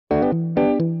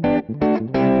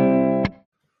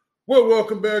Well,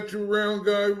 welcome back to Round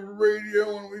Guy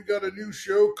Radio, and we've got a new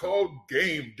show called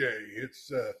Game Day. It's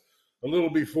a little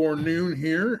before noon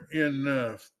here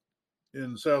in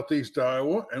Southeast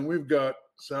Iowa, and we've got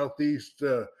Southeast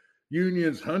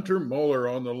Union's Hunter Muller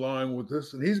on the line with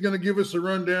us, and he's going to give us a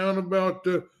rundown about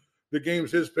the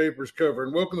games his paper's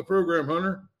covering. Welcome to the program,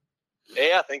 Hunter.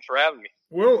 Yeah, thanks for having me.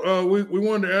 Well, we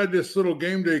wanted to add this little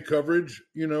game day coverage,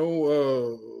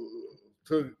 to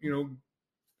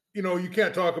you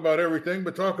can't talk about everything,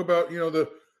 but talk about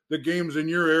the games in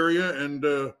your area, and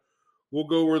we'll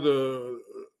go over the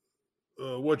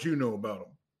what you know about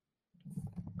them.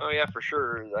 Oh yeah, for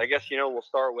sure. I guess we'll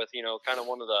start with kind of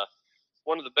one of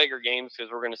the bigger games because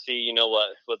we're going to see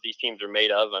what these teams are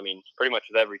made of. I mean, pretty much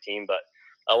with every team, but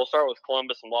we'll start with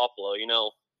Columbus and Wapello.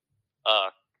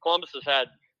 Columbus has had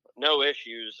no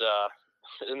issues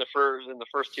in the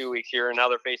first 2 weeks here, and now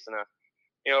they're facing a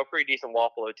pretty decent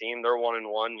Wapello team. They're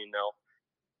 1-1,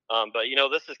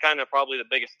 but this is kind of probably the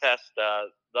biggest test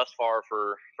thus far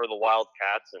for the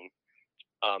Wildcats, and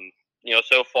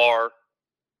so far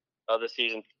this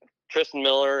season, Tristan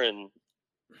Miller and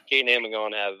Caden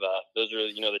Amagon have those are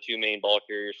the two main ball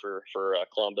carriers for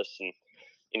Columbus,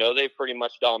 and they've pretty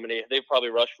much dominated. They've probably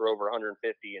rushed for over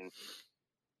 150, and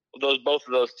both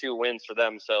of those two wins for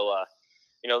them. So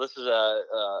this is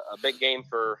a big game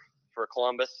for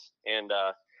Columbus, and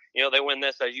they win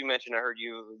this, as you mentioned. I heard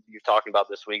you talking about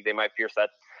this week. They might pierce that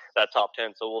top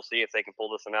 10. So we'll see if they can pull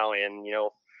this one out. And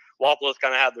Wapello's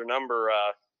kind of had their number.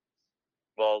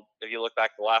 Well, if you look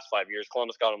back the last 5 years,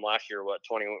 Columbus got them last year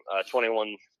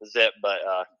 21 zip, but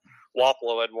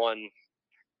Wapello had won.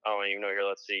 I don't even know here.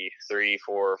 Let's see, 3,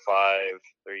 4, 5,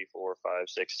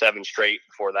 6, 7 straight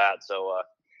before that. So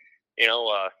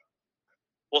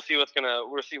we'll see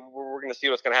we're going to see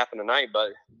what's going to happen tonight,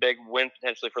 but big win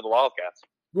potentially for the Wildcats.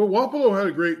 Well, Wapello had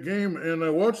a great game, and I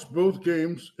watched both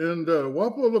games, and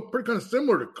Wapello looked pretty kind of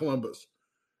similar to Columbus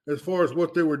as far as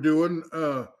what they were doing.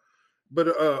 But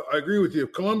I agree with you.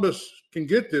 If Columbus can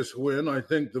get this win, I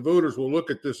think the voters will look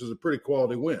at this as a pretty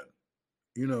quality win,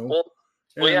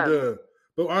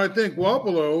 But I think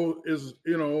Wapello is,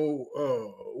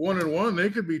 1-1. They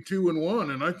could be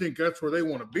 2-1, and I think that's where they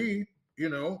want to be.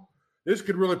 This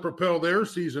could really propel their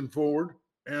season forward,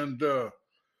 and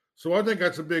so I think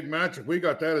that's a big matchup. We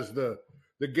got that as the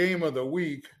game of the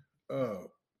week. Well,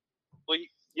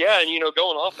 yeah, and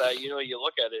going off that, you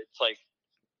look at it, it's like,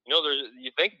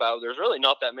 you think about it, there's really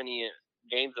not that many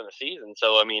games in a season.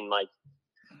 So I mean,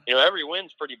 every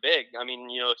win's pretty big. I mean,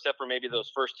 except for maybe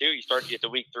those first two, you start to get to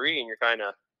week 3, and you're kind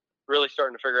of really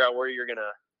starting to figure out where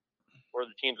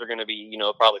the teams are gonna be,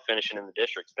 probably finishing in the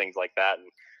districts, things like that.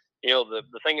 And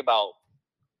the thing about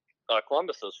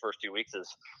Columbus those first 2 weeks is,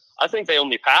 I think they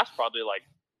only passed probably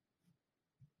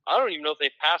I don't even know if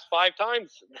they passed 5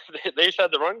 times. They just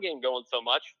had the run game going so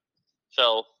much.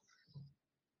 So,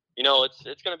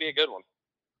 it's going to be a good one.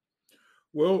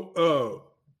 Well,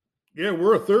 yeah,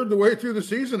 we're a third of the way through the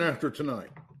season after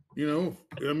tonight.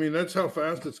 I mean, that's how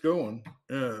fast it's going.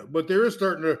 But we're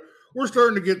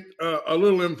starting to get a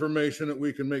little information that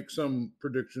we can make some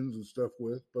predictions and stuff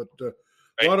with. But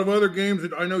a lot of other games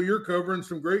that I know you're covering,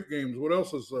 some great games. What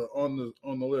else is on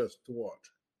the list to watch?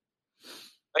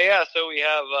 Yeah, so we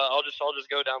have. I'll just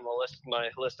go down the list. My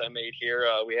list I made here.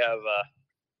 We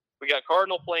got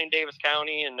Cardinal playing Davis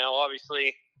County, and now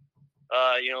obviously,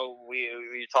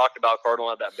 we talked about Cardinal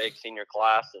had that big senior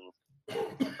class, and I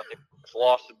think it's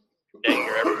lost dang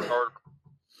near every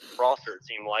roster, it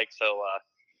seemed like. So,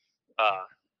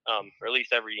 or at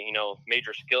least every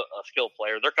major skill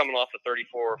player. They're coming off a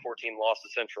 34-14 loss to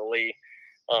Central Lee.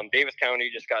 Davis County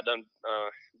just got done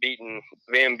beating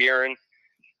Van Buren.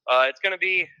 It's gonna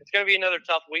be another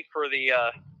tough week for the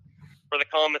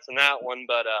Comets in that one,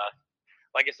 but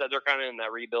like I said, they're kind of in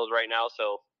that rebuild right now,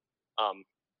 so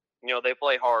they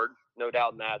play hard, no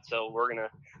doubt in that. So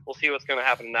we'll see what's gonna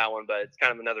happen in that one, but it's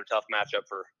kind of another tough matchup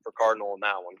for Cardinal in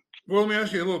that one. Well, let me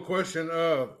ask you a little question.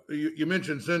 You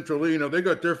mentioned Central Lee. They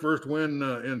got their first win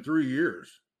in 3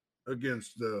 years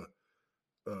against the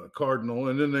Cardinal,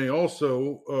 and then they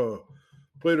also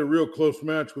played a real close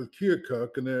match with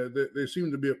Keokuk, and they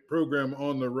seem to be a program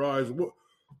on the rise. Do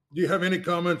you have any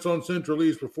comments on Central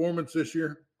Lee's performance this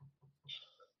year?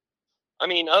 I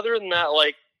mean, other than that,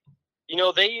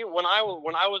 they when I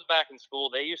was back in school,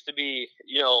 they used to be,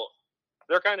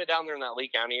 they're kind of down there in that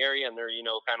Lee County area, and they're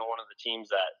kind of one of the teams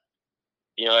that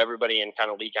everybody in kind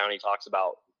of Lee County talks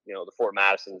about. The Fort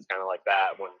Madison's kind of like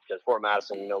that because Fort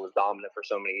Madison was dominant for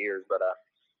so many years, but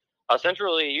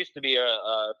Central Lee used to be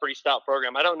a pretty stout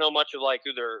program. I don't know much of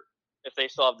if they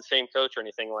still have the same coach or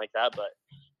anything like that, but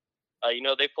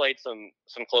they played some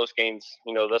close games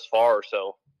thus far.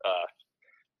 So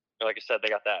like I said, they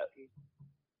got that.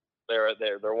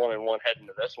 They're 1-1 heading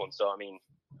to this one. So I mean,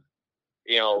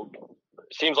 it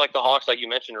seems like the Hawks, like you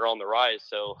mentioned, are on the rise.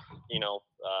 So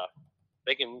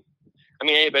they can. I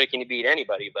mean, anybody can beat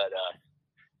anybody, but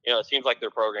it seems like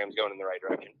their program's going in the right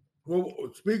direction. Well,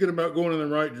 speaking about going in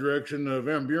the right direction,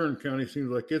 Van Buren County seems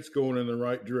like it's going in the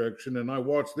right direction. And I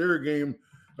watched their game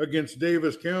against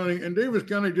Davis County, and Davis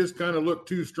County just kind of looked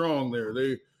too strong there.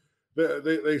 They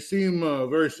seem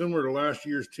very similar to last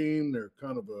year's team. They're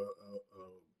kind of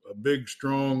a big,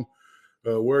 strong,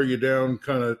 wear you down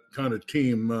kind of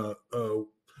team.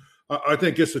 I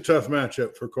think it's a tough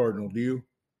matchup for Cardinal. Do you?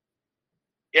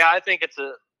 Yeah, I think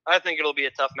it'll be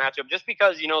a tough matchup just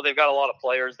because they've got a lot of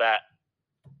players that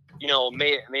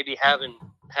maybe haven't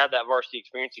had that varsity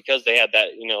experience because they had that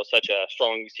such a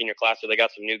strong senior class. So they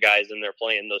got some new guys in there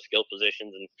playing those skill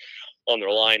positions and on their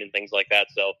line and things like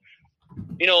that. So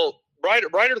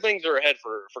brighter things are ahead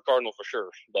for Cardinal for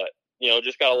sure. But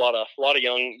just got a lot of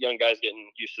young guys getting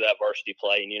used to that varsity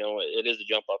play, and it is a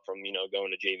jump up from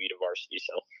going to JV to varsity.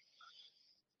 So.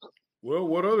 Well,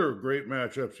 what other great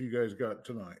matchups you guys got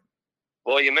tonight?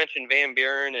 Well, you mentioned Van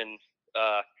Buren, and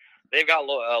they've got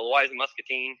Louisa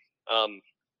Muscatine.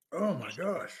 Oh my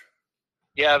gosh!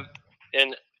 Yeah,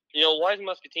 and Louisa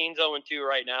Muscatine's 0-2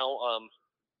 right now.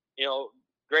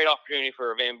 Great opportunity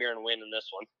for a Van Buren to win in this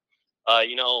one.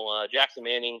 Jackson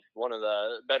Manning, one of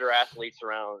the better athletes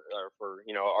around for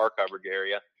our coverage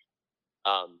area.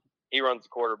 He runs the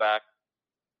quarterback.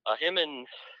 Him and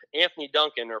Anthony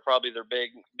Duncan are probably their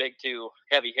big two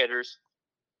heavy hitters.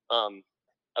 I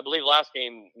believe last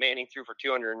game Manning threw for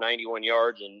 291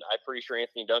 yards, and I'm pretty sure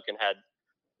Anthony Duncan had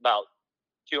about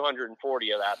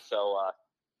 240 of that. So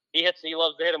he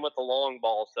loves to hit him with the long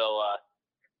ball. So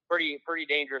pretty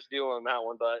dangerous duo on that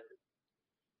one. But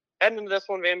heading into this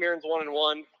one, Van Buren's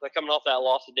 1-1. They're coming off that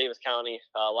loss to Davis County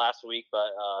last week,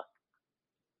 but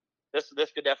this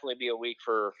could definitely be a week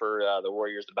for the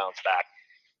Warriors to bounce back.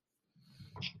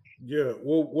 Yeah.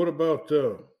 Well, what about?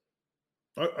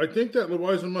 I think that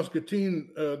Louisa Muscatine,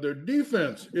 their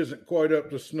defense isn't quite up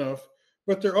to snuff,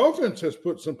 but their offense has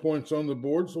put some points on the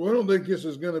board. So I don't think this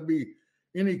is going to be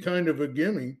any kind of a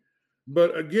gimme.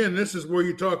 But again, this is where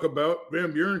you talk about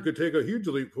Van Buren could take a huge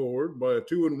leap forward by a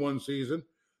 2-1 season.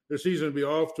 Their season would be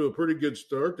off to a pretty good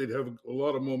start. They'd have a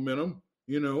lot of momentum,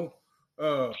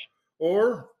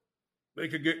 or they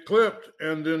could get clipped,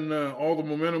 and then all the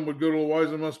momentum would go to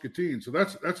Louisa Muscatine. So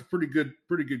that's a pretty good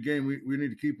game. We need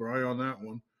to keep our eye on that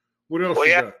one. What else you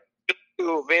got?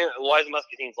 Louisa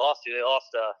Muscatine's lost to. They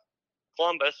lost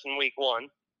Columbus in week 1,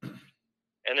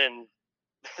 and then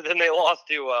they lost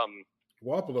to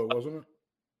Wapello, wasn't it?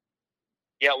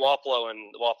 Yeah, Wapello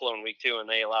in week 2, and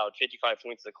they allowed 55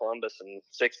 points to Columbus and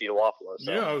 60 to Wapello.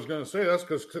 So. Yeah, I was going to say that's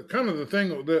because kind of the thing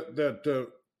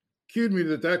that cued me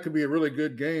that could be a really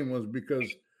good game was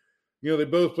because they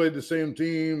both played the same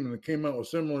team and they came out with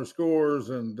similar scores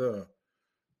and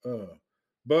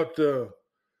but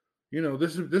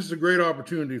this is a great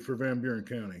opportunity for Van Buren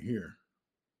County here.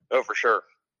 Oh, for sure.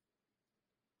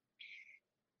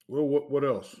 Well, what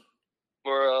else?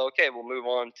 We'll move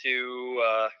on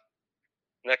to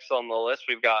next on the list.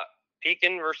 We've got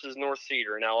Pekin versus North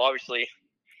Cedar. Now, obviously,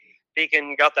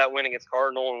 Pekin got that win against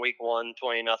Cardinal in week 1,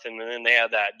 20-0, and then they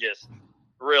had that just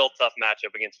real tough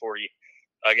matchup against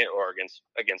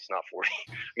against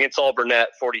Alburnett,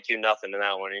 42-0 in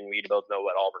that one, and we both know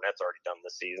what Alburnett's already done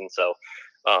this season. So,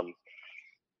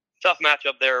 tough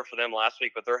matchup there for them last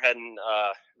week, but they're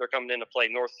coming in to play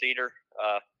North Cedar.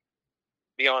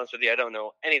 Be honest with you, I don't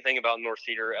know anything about North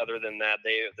Cedar other than that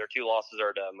their 2 losses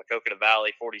are to Maquoketa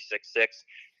Valley 46-6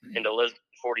 and to Lisbon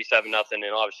 47-0, and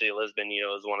obviously Lisbon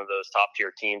is one of those top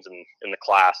tier teams in the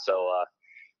class. So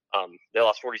they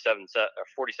lost 47-0 to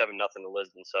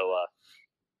Lisbon. So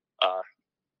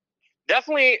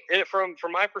definitely from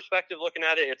my perspective looking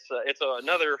at it, it's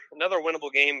another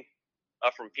winnable game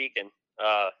from Pekin.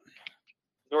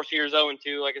 North Cedar's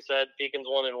 0-2, like I said. Pekin's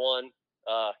 1-1.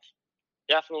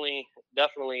 Definitely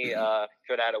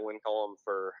could add a win column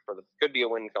could be a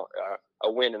win in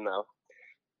the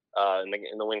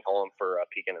win column for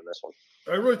Pekin in this one.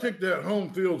 I really think that home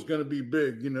field's going to be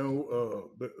big.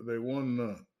 They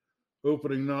won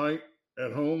opening night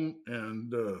at home,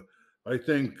 and I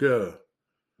think they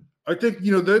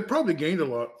probably gained a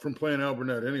lot from playing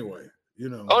Alburnett anyway.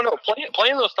 Oh no,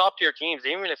 playing those top tier teams,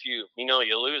 even if you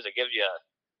lose, it gives you.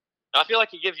 I feel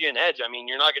like it gives you an edge. I mean,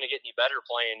 you're not going to get any better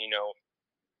playing.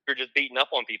 You're just beating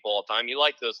up on people all the time. You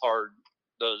like those hard,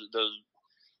 those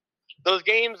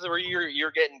games where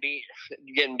you're getting beat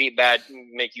bad,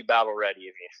 make you battle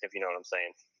ready. If you know what I'm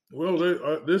saying. Well,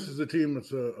 this is a team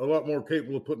that's a lot more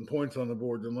capable of putting points on the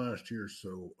board than last year,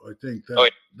 so I think Oh, yeah.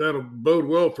 that'll bode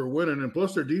well for winning. And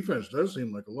plus, their defense does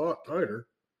seem like a lot tighter.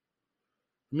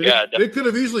 I mean, Yeah, they could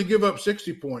have easily give up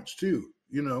 60 points too,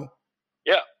 you know.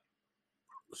 yeah.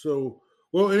 So,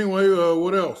 well, anyway,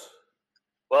 what else?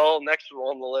 Well, next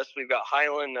on the list, we've got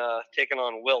Highland taking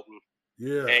on Wilton.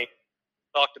 Yeah. And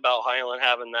talked about Highland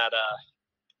having that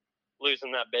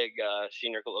losing that big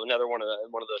senior, another one of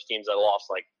those teams that lost,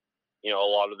 like, you know,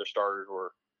 a lot of their starters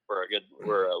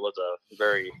was a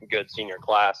very good senior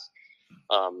class.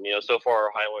 You know, so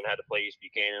far Highland had to play East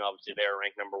Buchanan. Obviously, they are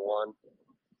ranked number 1.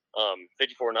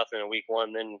 54-0 in week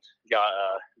 1, then got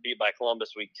beat by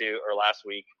Columbus last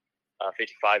week,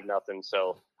 55-0.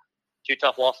 So 2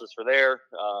 tough losses for there.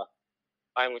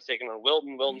 Highland's taking on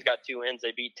Wilton. Wilton's got 2 wins.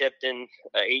 They beat Tipton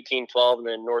 18-12, and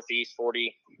then Northeast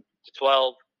 40-12.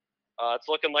 It's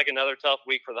looking like another tough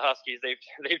week for the Huskies.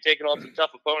 They've taken on some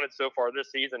tough opponents so far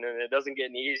this season, and it doesn't get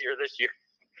any easier this year.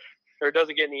 Or it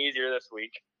doesn't get any easier this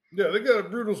week. Yeah, they got a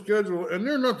brutal schedule, and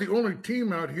they're not the only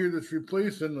team out here that's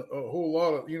replacing a whole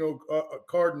lot of, you know,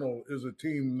 Cardinal is a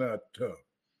team that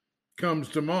comes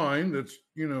to mind. That's,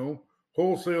 you know,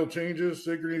 wholesale changes.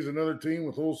 Sigourney's another team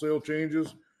with wholesale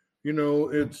changes. You know,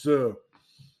 it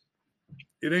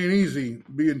ain't easy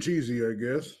being cheesy, I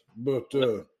guess, but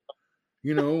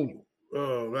you know,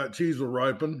 that cheese will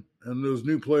ripen, and those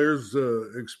new players'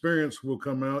 experience will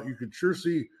come out. You could sure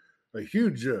see a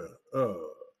huge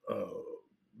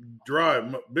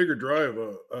bigger drive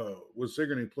with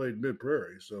Sigourney played Mid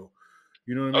Prairie. So,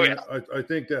 you know what I mean? Oh, yeah. I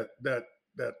think that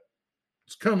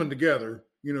it's coming together.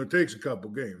 You know, it takes a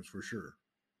couple games for sure.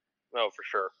 No, for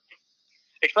sure.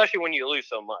 Especially when you lose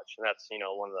so much, and that's, you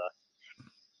know, one of the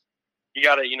you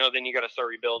got to, you know, then you got to start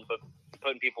rebuilding,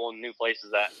 putting people in new places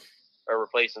that are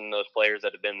replacing those players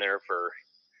that have been there for,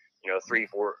 you know, 3,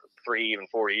 even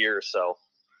 4 years. So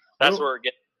that's where it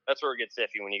gets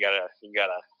iffy when you gotta.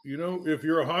 You know, if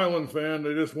you're a Highland fan,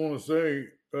 I just want to say,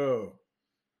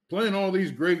 playing all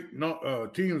these great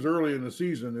teams early in the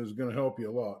season is going to help you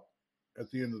a lot at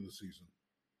the end of the season.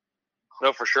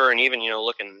 No, for sure. And even, you know,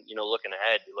 looking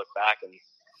ahead, you look back and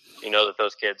you know that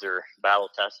those kids are battle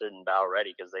tested and battle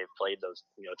ready because they've played those,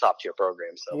 you know, top tier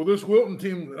programs. So. Well, this Wilton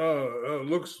team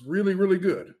looks really, really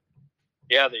good.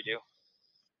 Yeah, they do.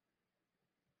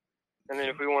 And then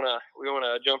if we want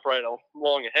to jump right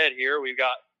along ahead here, we've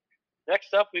got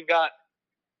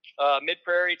Mid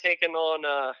Prairie taking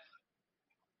on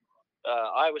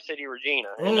Iowa City Regina.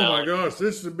 Oh my gosh,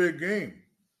 this is a big game.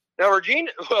 Now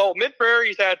Mid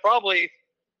Prairie's had probably,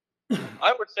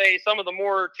 I would say, some of the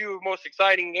 2 most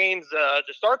exciting games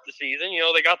to start the season. You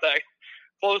know, they got that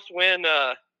close win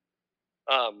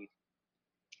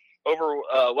over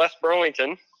West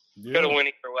Burlington. Yeah. Could have went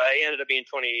either way. Ended up being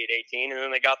 28-18, and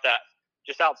then they got that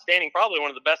just outstanding, probably one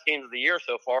of the best games of the year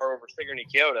so far over Sigourney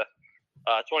Keota,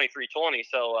 23-20.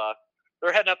 So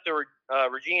they're heading up to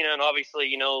Regina, and obviously,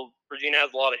 you know, Regina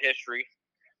has a lot of history.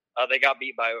 They got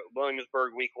beat by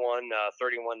Williamsburg week 1,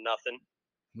 31-0.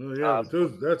 Well, yeah,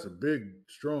 that's a big,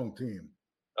 strong team.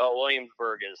 Oh,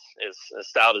 Williamsburg is as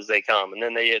stout as they come, and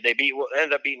then they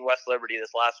ended up beating West Liberty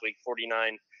this last week,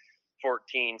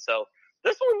 49-14. So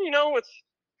this one, you know,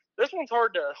 this one's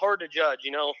hard to judge.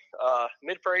 You know,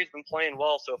 Mid Prairie's been playing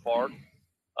well so far.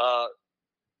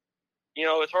 You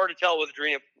know, it's hard to tell with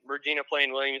Regina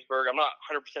playing Williamsburg. I'm not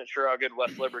 100% sure how good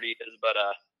West Liberty is, but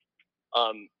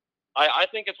I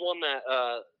think it's one that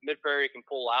Mid Prairie can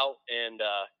pull out, and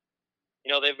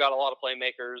you know, they've got a lot of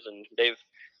playmakers, and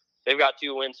they've got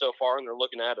 2 wins so far, and they're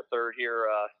looking at a third here,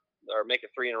 or make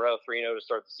it 3 in a row, 3-0 to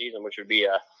start the season, which would be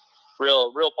a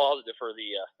real positive for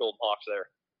the Golden Hawks there.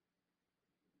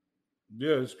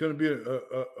 Yeah, it's going to be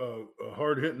a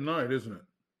hard hitting night, isn't it?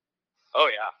 Oh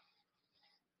yeah.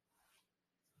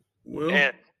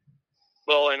 And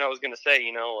I was going to say,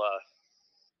 you know,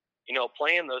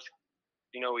 playing those,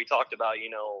 you know, we talked about, you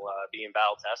know, being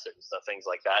battle tested and stuff, things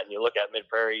like that. And you look at Mid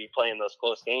Prairie playing those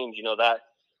close games, you know, that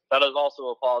is also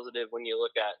a positive when you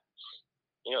look at,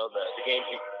 you know, the games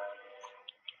you.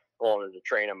 Well, there's a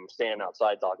train. I'm standing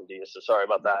outside talking to you, so sorry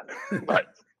about that.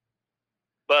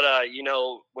 But you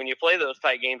know, when you play those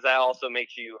tight games, that also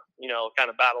makes you, you know, kind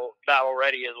of battle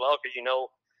ready as well, because you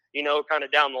know, kind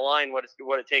of down the line what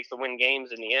it takes to win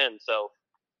games in the end. So,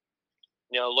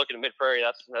 you know, looking at Mid Prairie,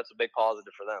 that's a big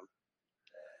positive for them.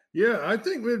 Yeah, I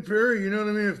think Mid Prairie, you know what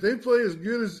I mean? If they play as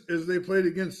good as they played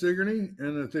against Sigourney,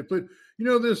 and if they played, you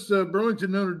know, this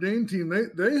Burlington Notre Dame team,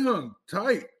 they hung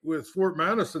tight with Fort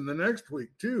Madison the next week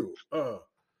too.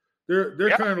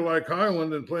 They're kind of like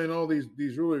Highland and playing all these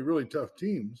really, really tough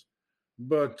teams.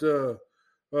 But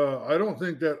I don't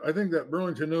think that. I think that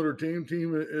Burlington Notre Dame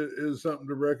team is something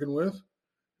to reckon with,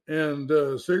 and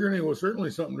Sigourney was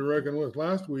certainly something to reckon with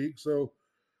last week. So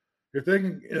if they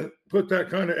can put that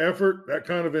kind of effort, that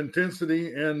kind of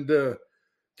intensity, and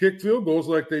kick field goals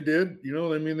like they did,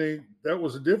 I mean, that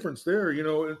was a difference there,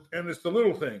 and it's the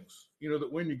little things,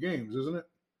 that win you games, isn't it?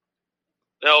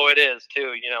 No, it is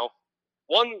too.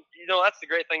 That's the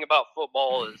great thing about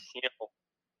football is,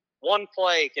 one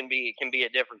play can be a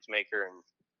difference maker, and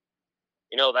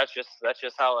that's just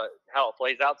how it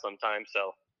plays out sometimes.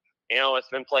 So, it's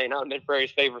been playing out in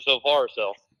Mid-Prairie's favor so far.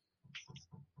 So,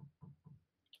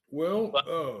 well,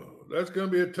 that's going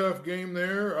to be a tough game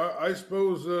there. I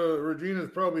suppose Regina's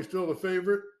probably still the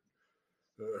favorite.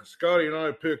 Scotty and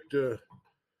I picked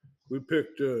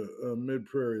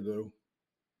Mid-Prairie though.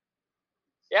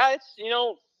 Yeah, it's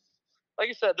like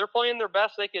I said, they're playing their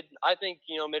best they could. I think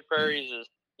Mid-Prairie's is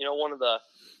one of the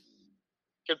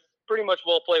could pretty much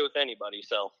well play with anybody.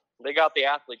 So they got the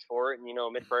athletes for it,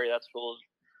 and Mid-Prairie, that school's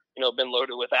been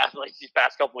loaded with athletes these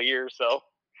past couple of years. So.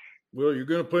 Well, you're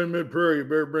going to play Mid-Prairie. You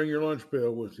better bring your lunch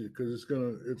pail with you because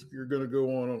you're going to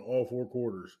go on all four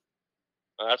quarters.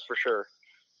 That's for sure.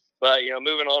 But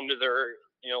moving on to their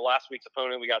last week's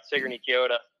opponent, we got Sigourney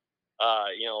Keota.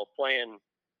 Playing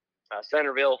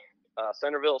Centerville.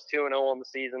 Centerville's 2-0 on the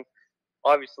season.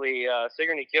 Obviously,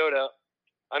 Sigourney Keota.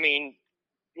 I mean,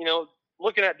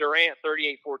 looking at Durant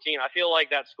 38-14, I feel like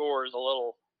that score is a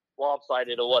little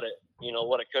lopsided to what it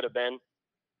could have been.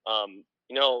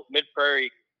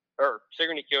 Mid-Prairie or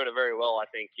Sigourney Keota very well, I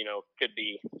think, could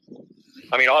be.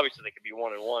 I mean, obviously they could be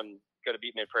 1-1. Could have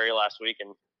beat Mid-Prairie last week,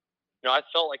 and I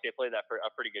felt like they played a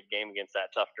pretty good game against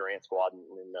that tough Durant squad in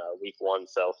week one.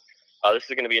 So this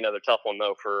is going to be another tough one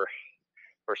though for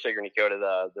Sigourney Keota.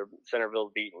 The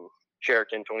Centerville's beating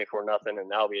Sheraton 24-0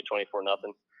 and Albia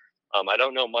 24-0. I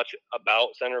don't know much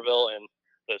about Centerville and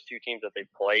those two teams that they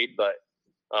played, but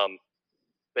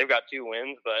they've got 2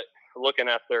 wins. But looking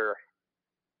at their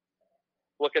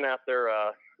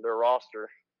roster,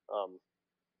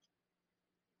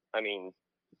 I mean,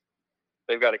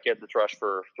 they've got a kid that's rushed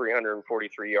for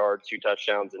 343 yards, 2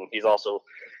 touchdowns, and he's also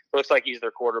looks like he's their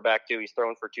quarterback too. He's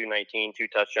thrown for 219, 2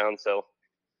 touchdowns. So,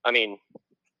 I mean,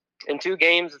 in 2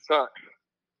 games, it's not.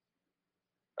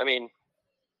 I mean,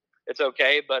 it's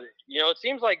okay, but it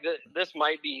seems like this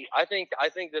might be. I think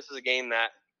this is a game that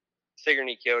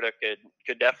Sigourney Keota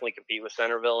could definitely compete with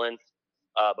Centerville in.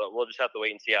 But we'll just have to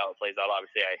wait and see how it plays out.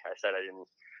 Obviously, I said I didn't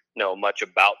know much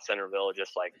about Centerville,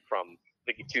 just like from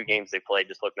the 2 games they played,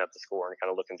 just looking at the score and kind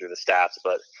of looking through the stats.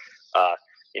 But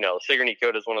Sigourney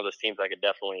Keota is one of those teams I could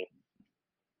definitely,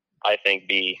 I think,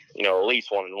 be at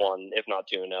least 1-1, if not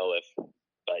 2-0.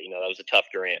 But that was a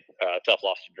tough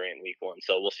loss to Durant week 1.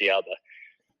 So we'll see how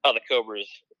the Cobras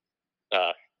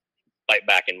fight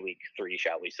back in week 3,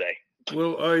 shall we say?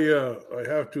 Well, I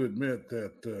have to admit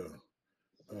that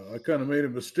I kind of made a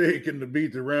mistake in to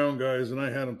beat the Round guys, and I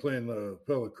had them playing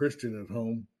Pella Christian at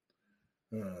home.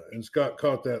 And Scott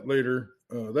caught that later.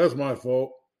 That's my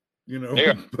fault,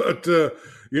 Yeah. But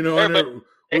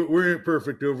we ain't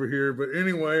perfect over here. But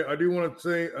anyway, I do want to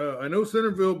say I know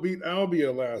Centerville beat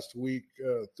Albia last week,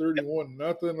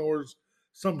 31-0, or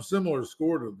some similar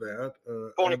score to that.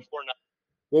 24-0.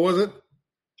 What was it?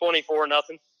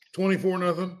 24-0.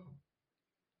 24-0.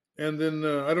 And then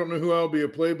I don't know who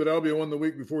Albia played, but Albia won the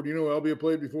week before. Do you know who Albia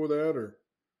played before that, or?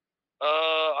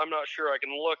 I'm not sure. I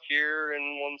can look here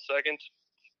in 1 second.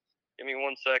 Give me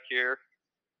 1 sec here.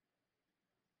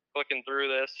 Looking through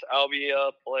this,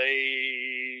 Albia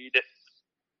played.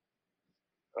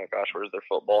 Oh gosh, where's their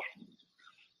football?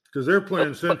 Because they're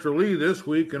playing Central Lee this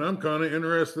week, and I'm kind of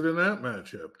interested in that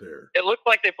matchup there. It looked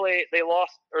like they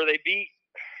lost, or they beat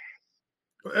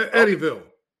Eddyville.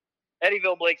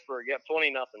 Eddyville Blakesburg. Yep,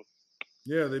 20-0.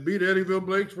 Yeah, they beat Eddyville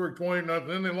Blakesburg 20-0.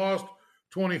 Then they lost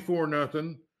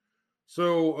 24-0.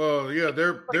 So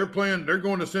they're playing. They're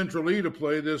going to Central Lee to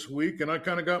play this week, and I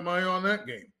kind of got my eye on that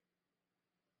game.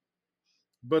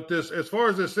 But as far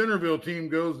as the Centerville team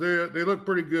goes, they look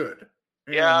pretty good.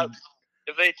 And yeah,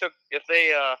 with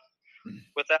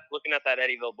that, looking at that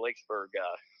Eddyville Blakesburg,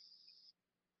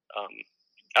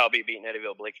 Albia beating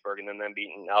Eddyville Blakesburg and then them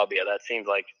beating Albia, that seems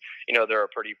like they're a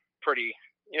pretty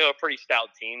stout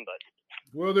team. But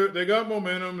well, they got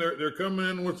momentum. They're coming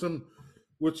in with some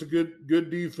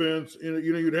good defense.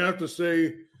 You'd have to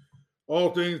say,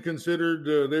 all things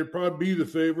considered, they'd probably be the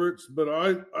favorites. But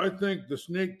I think the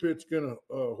Snake Pit's going to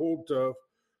hold tough.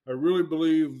 I really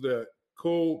believe that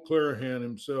Cole Clarahan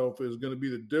himself is going to be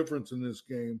the difference in this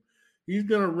game. He's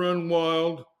going to run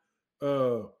wild,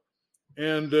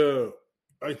 and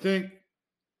I think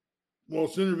Well,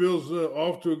 Centerville's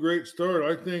off to a great start.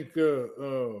 I think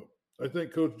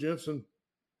Coach Jensen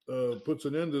puts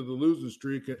an end to the losing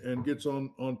streak and gets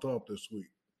on top this week.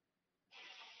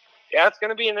 Yeah, it's going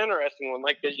to be an interesting one,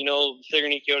 Mike, because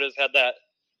Sigourney Kyoto's had that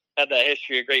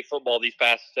history of great football these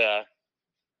past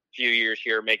few years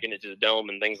here, making it to the Dome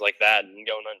and things like that, and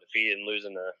going undefeated and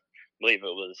losing I believe it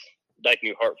was Dyke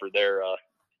New Hartford there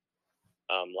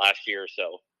last year.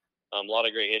 So a lot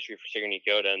of great history for Sigourney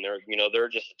Kyoto, and they're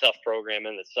just a tough program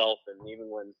in itself, and even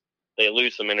when they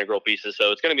lose some integral pieces,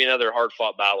 so it's going to be another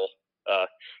hard-fought battle.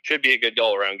 Should be a good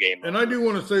all-around game. And I do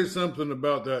want to say something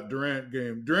about that Durant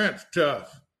game. Durant's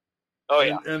tough. Oh,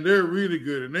 yeah. And they're really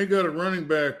good. And they got a running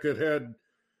back that had,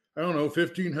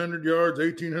 1,500 yards,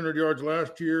 1,800 yards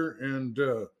last year. And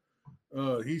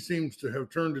he seems to have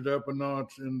turned it up a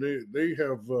notch. And they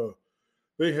have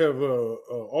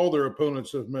all their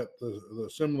opponents have met the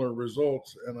similar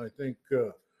results. And I think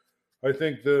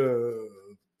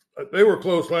they were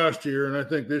close last year. And I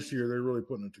think this year they're really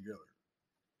putting it together.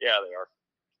 Yeah, they are.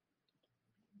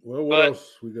 Well, what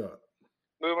else we got?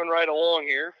 Moving right along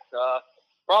here.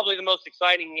 Probably the most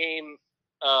exciting game,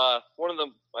 one of the,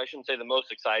 I shouldn't say the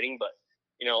most exciting, but,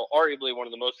 arguably one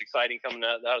of the most exciting coming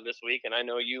out of this week. And I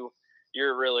know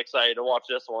you're really excited to watch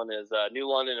this one is New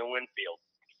London and Winfield.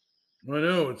 I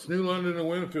know, it's New London and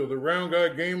Winfield, the round guy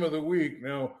game of the week.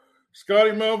 Now,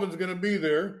 Scotty Melvin's going to be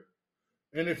there.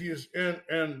 And if you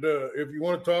if you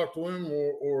want to talk to him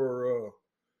or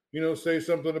say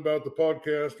something about the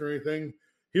podcast or anything,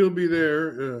 he'll be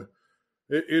there.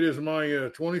 It is my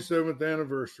 27th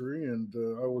anniversary, and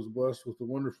I was blessed with a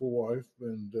wonderful wife.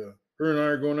 And her and I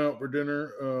are going out for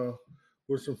dinner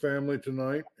with some family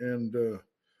tonight. And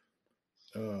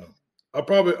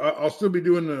I'll still be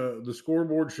doing the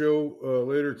scoreboard show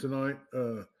later tonight,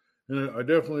 and I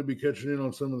definitely be catching in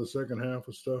on some of the second half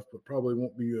of stuff, but probably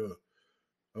won't be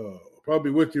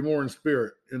probably with you more in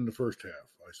spirit in the first half,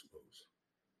 I suppose.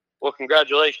 Well,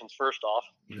 congratulations, first off.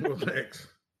 Well, thanks.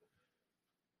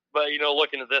 But,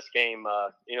 looking at this game,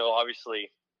 obviously,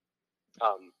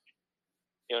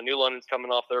 New London's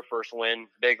coming off their first win,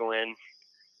 big win.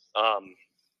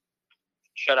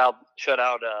 Shut out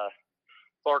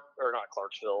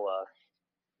Clarksville,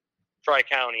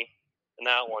 Tri-County in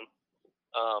that one.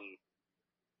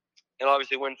 And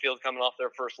obviously Winfield coming off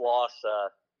their first loss to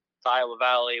Iowa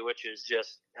Valley, which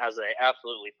has an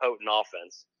absolutely potent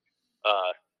offense.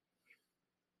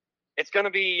 It's going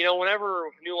to be, whenever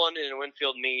New London and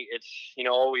Winfield meet, it's,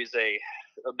 always a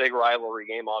big rivalry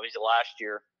game. Obviously last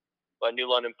year, but New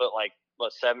London put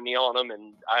 70 on them,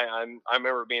 and I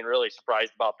remember being really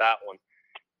surprised about that one.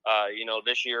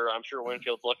 This year I'm sure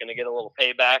Winfield's looking to get a little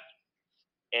payback,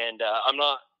 and I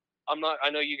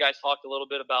know you guys talked a little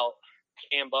bit about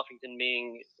Cam Buffington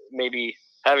maybe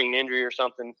having an injury or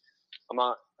something. I'm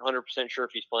not 100% sure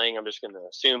if he's playing. I'm just going to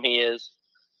assume he is.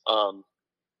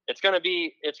 It's gonna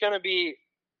be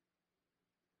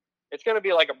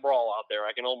like a brawl out there.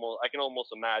 I can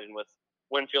almost imagine with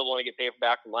Winfield wanting to get paid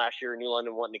back from last year, New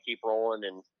London wanting to keep rolling,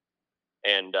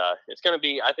 and it's gonna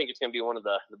be. I think it's gonna be one of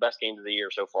the best games of the year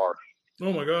so far.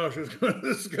 Oh my gosh,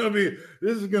 this is gonna be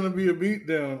a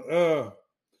beatdown.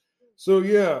 So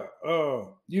yeah,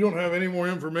 you don't have any more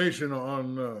information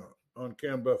on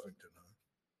Cam Buffington?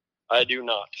 Huh? I do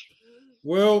not.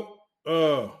 Well,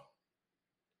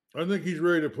 I think he's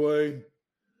ready to play.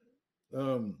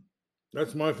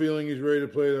 That's my feeling. He's ready to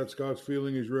play. That's Scott's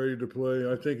feeling. He's ready to play.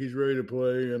 I think he's ready to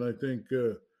play. And I think,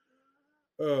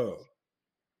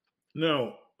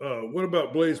 now, what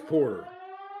about Blaze Porter?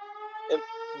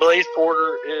 Blaze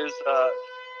Porter is, I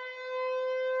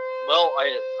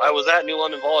was at New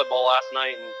London Volleyball last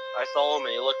night and I saw him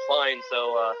and he looked fine.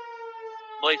 So,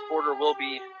 Blaze Porter will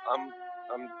be, I'm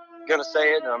going to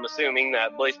say it, and I'm assuming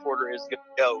that Blaze Porter is good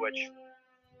to go, which,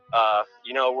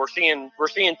 we're seeing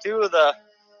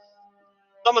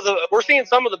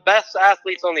some of the best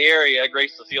athletes on the area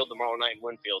grace the field tomorrow night in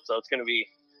Winfield. So it's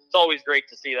always great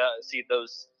to see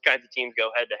those kinds of teams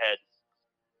go head to head.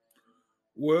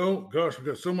 Well, gosh, we've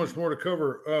got so much more to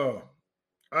cover.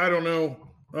 I don't know.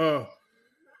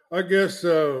 I guess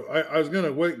I was going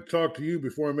to wait and talk to you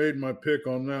before I made my pick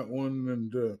on that one.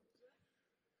 And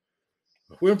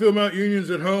Winfield Mount Union's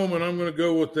at home, and I'm going to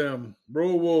go with them.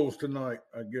 Roll Wolves tonight,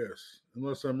 I guess,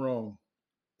 unless I'm wrong.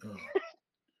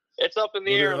 It's up in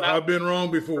the air. I've been wrong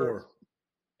before.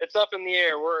 It's up in the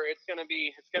air. It's going to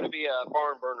be a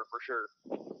barn burner for sure.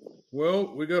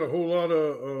 Well, we got a whole lot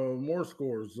of more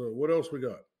scores. What else we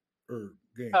got? Or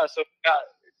games? So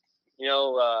we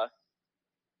got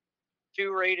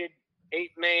 2-rated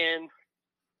 8-man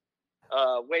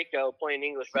Waco playing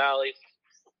English Valley.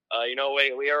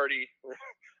 We already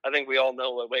I think we all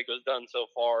know what Waco's done so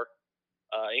far.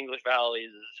 English Valley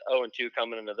is 0-2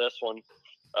 coming into this one.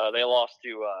 They lost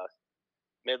to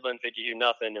Midland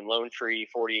 52-0 and Lone Tree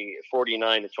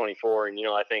 49-24. And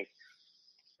I think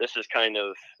this is kind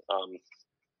of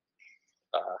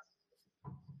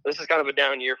a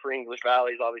down year for English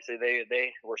Valleys. Obviously,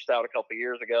 they were stout a couple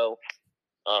years ago,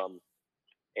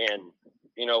 and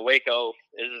Waco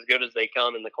is as good as they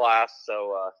come in the class.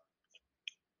 So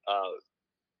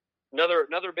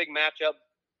another big matchup,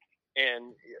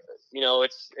 and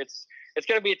it's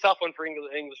going to be a tough one for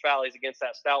English Valleys against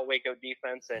that stout Waco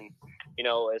defense, and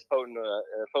as potent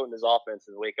as offense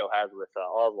as Waco has with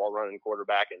Oswald running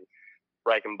quarterback and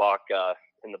Reichenbach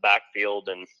in the backfield,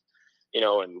 and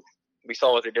and we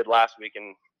saw what they did last week,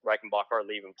 and Reichenbach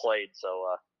hardly even played.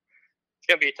 So it's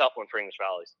going to be a tough one for English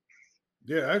Valleys.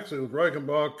 Yeah, actually, with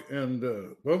Reichenbach and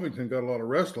Bovington got a lot of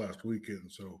rest last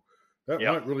weekend, so that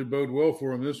might really bode well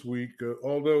for them this week.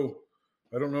 Although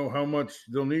I don't know how much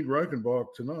they'll need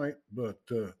Reichenbach tonight, but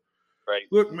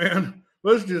Look, man,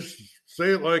 let's just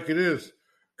say it like it is.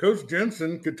 Coach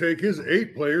Jensen could take his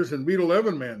 8 players and beat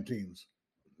 11-man teams.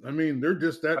 I mean, they're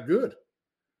just that good.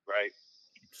 Right.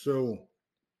 So,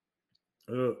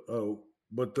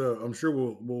 but I'm sure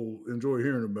we'll enjoy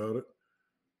hearing about it.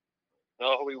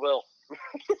 Oh, we will.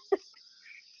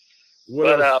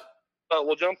 But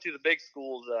we'll jump to the big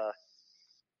schools.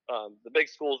 The big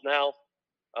schools now.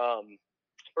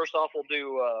 First off, we'll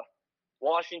do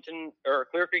Washington or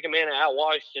Clear Creek Amana at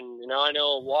Washington. I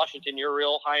know Washington, you're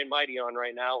real high and mighty on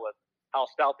right now with how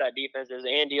stout that defense is.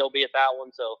 Andy will be at that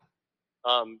one, so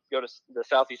go to the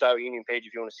Southeast Iowa Union page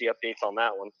if you want to see updates on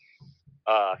that one.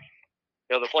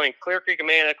 They're playing Clear Creek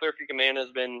Amana. Clear Creek Amana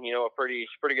has been, a pretty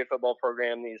good football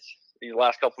program these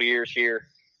last couple of years here.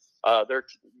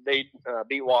 They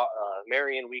beat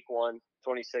Marion week 1,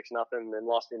 26-0, and then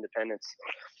lost to Independence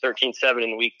 13-7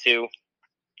 in week 2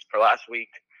 or last week.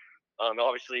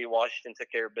 Obviously, Washington took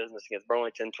care of business against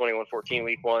Burlington 21-14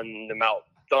 week 1. The Mount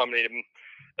dominated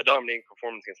a dominating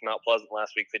performance against Mount Pleasant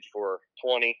last week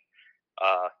 54-20.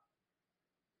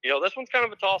 This one's kind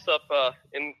of a toss-up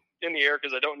in the air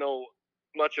because I don't know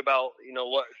much about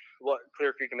what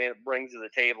Clear Creek Amana brings to the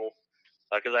table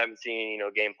because I haven't seen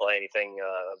gameplay anything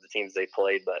of the teams they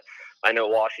played, but I know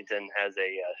Washington has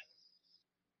a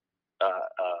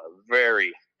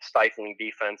very stifling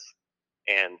defense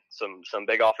and some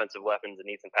big offensive weapons in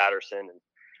Ethan Patterson and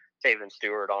Taven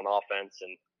Stewart on offense,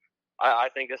 and I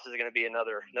think this is going to be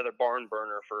another barn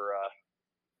burner for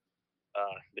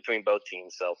between both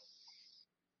teams. So.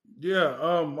 Yeah,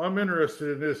 I'm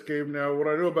interested in this game now. What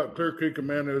I know about Clear Creek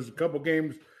Amana is a couple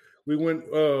games we went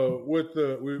with.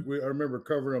 I remember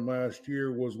covering them last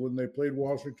year was when they played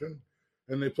Washington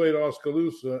and they played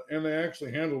Oskaloosa, and they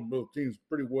actually handled both teams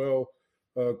pretty well.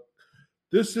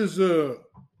 This is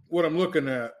what I'm looking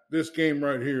at. This game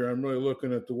right here, I'm really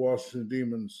looking at the Washington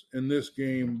Demons in this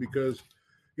game because,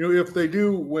 if they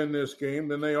do win this game,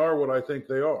 then they are what I think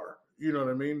they are. You know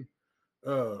what I mean?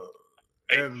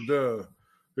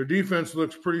 Their defense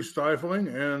looks pretty stifling,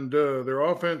 and their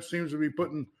offense seems to be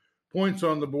putting points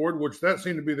on the board, which that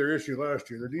seemed to be their issue last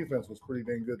year. Their defense was pretty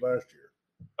dang good last year.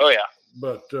 Oh yeah,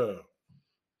 but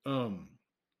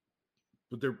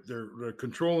they're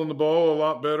controlling the ball a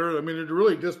lot better. I mean, they're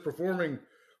really just performing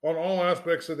on all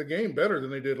aspects of the game better than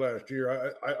they did last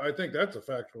year. I think that's a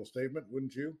factual statement,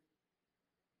 wouldn't you?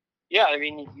 Yeah, I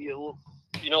mean,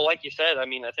 like you said, I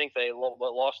mean, I think they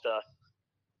lost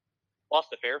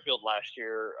to Fairfield last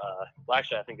year.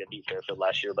 Actually, I think they beat Fairfield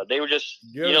last year, but they were just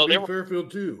they beat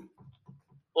Fairfield too.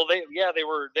 Well, they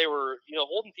were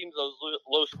holding teams those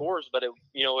low scores, but it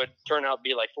turned out to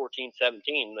be like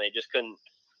 14-17. They just couldn't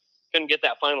get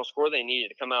that final score they needed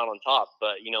to come out on top.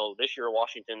 But this year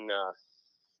Washington,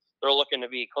 they're looking to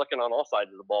be clicking on all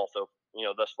sides of the ball. So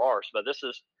thus far, but this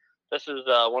is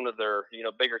one of their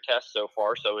bigger tests so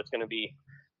far. So it's going to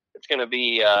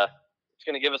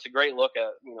give us a great look at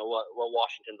what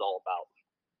Washington's all about.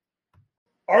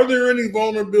 Are there any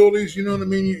vulnerabilities? You know what I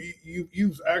mean?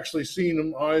 You've actually seen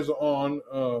them eyes on.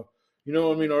 Are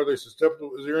they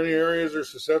susceptible? Is there any areas they're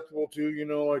susceptible to?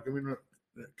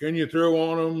 Can you throw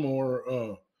on them, or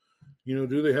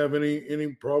do they have any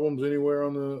problems anywhere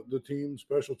on the team,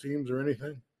 special teams, or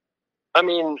anything? I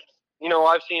mean,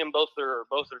 I've seen them both their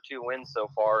 2 wins so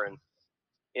far, and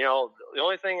the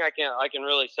only thing I can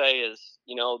really say is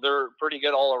they're pretty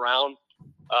good all around.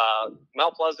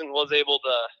 Mount Pleasant was able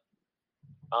to.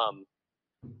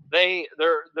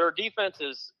 Their defense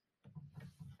is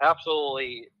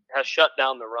absolutely has shut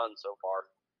down the run so far.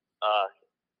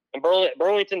 And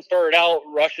Burlington started out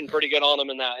rushing pretty good on them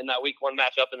in that week 1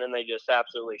 matchup, and then they just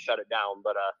absolutely shut it down.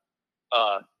 But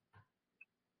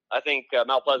I think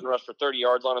Mount Pleasant rushed for 30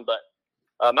 yards on him, but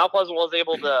Mount Pleasant was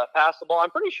able to pass the ball.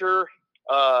 I'm pretty sure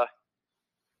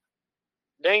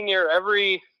dang near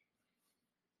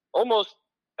almost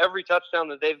every touchdown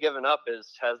that they've given up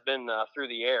has been through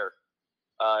the air,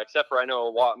 except for I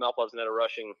know Mount Pleasant had a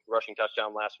rushing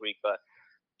touchdown last week. But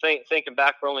thinking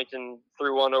back, Burlington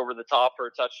threw one over the top for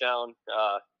a touchdown.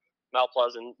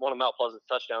 One of Mount Pleasant's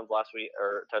touchdowns last week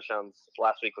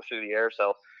was through the air.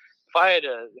 So if I had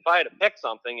to pick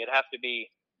something, it'd have to be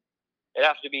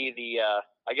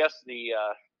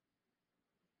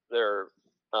their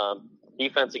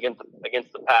defense against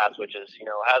the pass, which is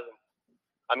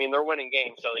they're winning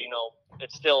games, so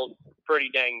it's still pretty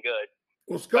dang good.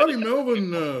 Well, Scotty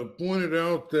Melvin pointed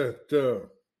out that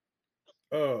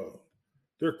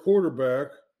their quarterback,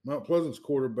 Mount Pleasant's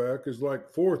quarterback, is like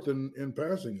fourth in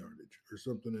passing yardage or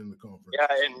something in the conference. Yeah,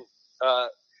 and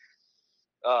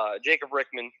Jacob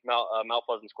Rickman, Mount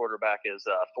Pleasant's quarterback, is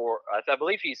I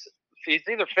believe he's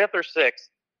either fifth or sixth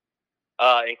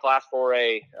in Class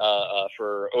 4A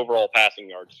for overall passing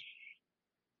yards.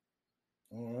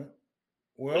 All right.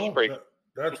 Well,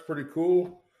 that's pretty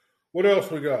cool. What else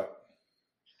we got?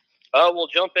 We'll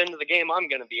jump into the game I'm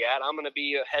going to be at. I'm going to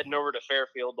be heading over to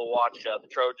Fairfield to watch the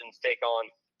Trojans take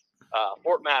on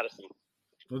Fort Madison.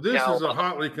 Well, this is a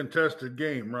hotly contested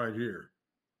game right here.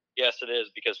 Yes, it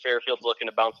is, because Fairfield's looking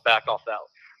to bounce back off that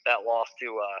loss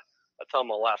to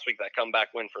Ottumwa last week, that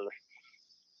comeback win for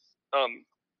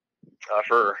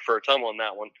Ottumwa in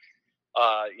that one.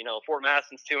 Fort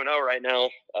Madison's 2-0 right now.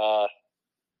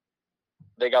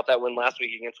 They got that win last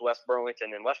week against West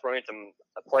Burlington, and West Burlington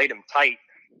played them tight,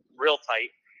 real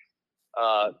tight.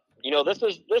 This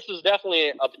is definitely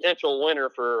a potential winner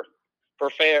for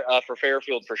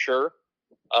Fairfield for sure.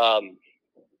 I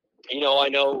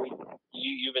know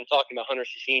you've been talking about Hunter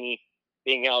Cicchini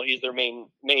being out. He's their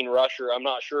main rusher. I'm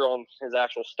not sure on his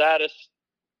actual status,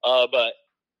 but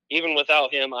even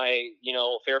without him,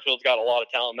 Fairfield's got a lot of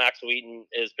talent. Max Wheaton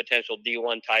is potential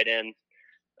D1 tight end.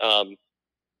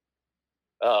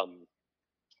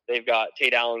 They've got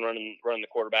Tate Allen running the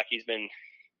quarterback. He's been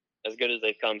as good as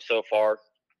they've come so far.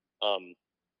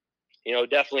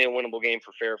 Definitely a winnable game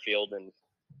for Fairfield, and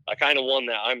I kind of won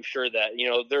that. I'm sure that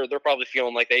they're probably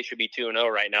feeling like they should be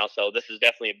 2-0 right now. So this is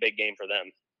definitely a big game for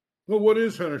them. Well, what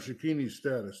is Hunter Cicchini's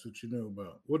status that you know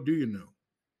about? What do you know?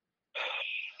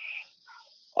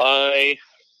 I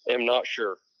am not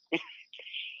sure.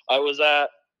 I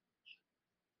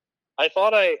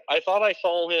thought I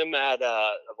saw him at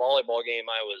a volleyball game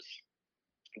I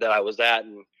was at,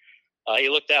 and he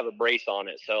looked to have a brace on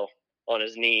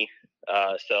his knee.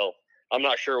 So I'm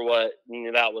not sure what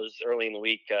that was early in the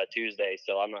week, Tuesday.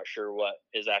 So I'm not sure what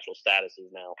his actual status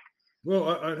is now.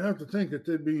 Well, I'd have to think that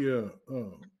there'd be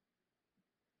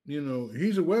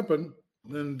he's a weapon,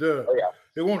 and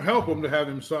it won't help him to have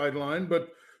him sidelined.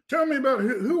 But tell me about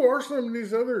who are some of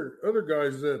these other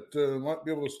guys that might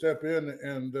be able to step in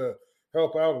and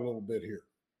help out a little bit here.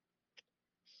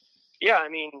 Yeah,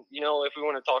 if we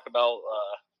want to talk about,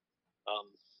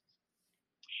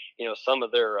 some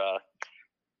of their,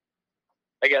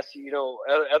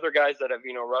 other guys that have,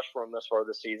 rushed for them this far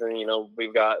this season,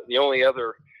 we've got the only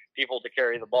other people to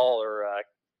carry the ball are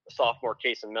sophomore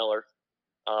Kason Miller,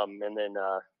 and then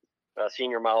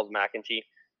senior Miles McEntee.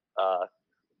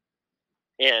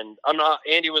 And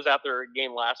Andy was at their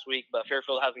game last week, but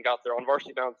Fairfield hasn't got on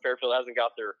Varsity Bound. Fairfield hasn't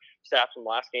got their staff from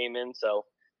last game in. So,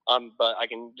 but I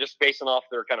can just basing off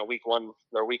their kind of week one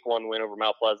win over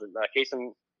Mount Pleasant.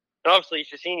 Kason, and obviously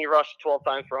Cicchini rushed 12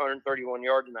 times for 131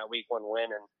 yards in that week one win,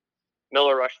 and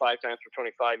Miller rushed 5 times for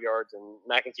 25 yards, and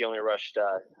McEntee only rushed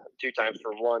 2 times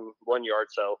for one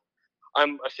yard. So,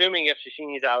 I'm assuming if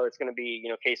Cicchini's out, it's going to be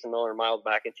Kason Miller and Miles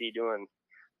McEntee doing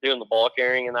the ball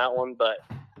carrying in that one, but.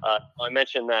 I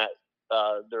mentioned that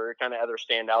their kind of other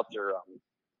standouts are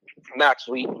Max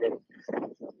Wheaton. In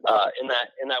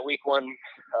that week one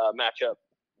matchup,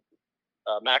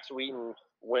 Max Wheaton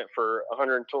went for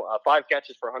 5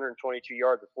 catches for 122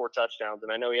 yards with 4 touchdowns,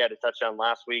 and I know he had a touchdown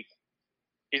last week.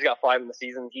 He's got 5 in the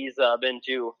season. He's been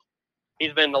to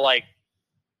like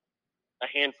a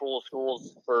handful of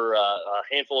schools for a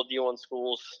handful of D1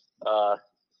 schools on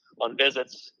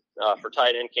visits for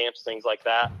tight end camps, things like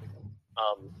that.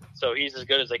 So he's as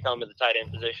good as they come at the tight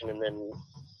end position, and then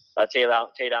Tate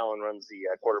Allen runs the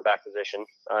quarterback position.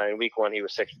 In week one, he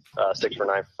was 6 for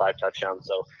 9 for 5 touchdowns.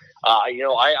 So,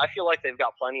 I feel like they've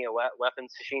got plenty of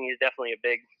weapons. Cicchini is definitely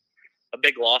a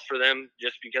big loss for them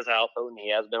just because of how potent he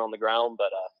has been on the ground,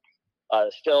 but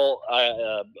still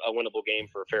a winnable game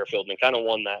for Fairfield, and kind of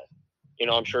one that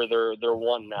I'm sure they're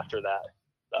one after that.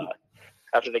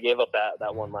 After they gave up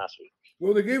that one last week.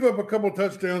 Well, they gave up a couple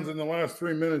touchdowns in the last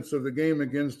 3 minutes of the game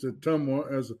against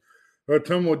Ottumwa, as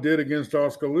Ottumwa did against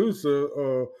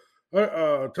Oskaloosa.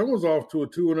 Ottumwa's off to a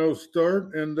 2-0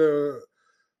 start, and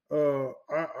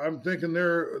I'm thinking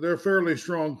they're a fairly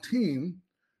strong team.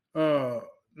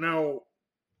 Now,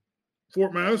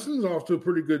 Fort Madison's off to a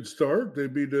pretty good start. They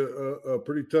beat a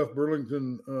pretty tough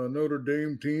Burlington Notre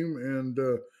Dame team, and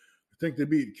I think they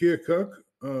beat Keokuk,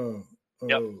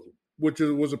 which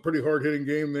was a pretty hard-hitting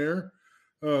game there.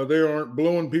 They aren't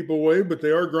blowing people away, but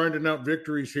they are grinding out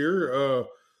victories here.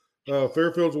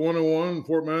 Fairfield's 1-1,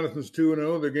 Fort Madison's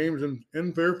 2-0. The game's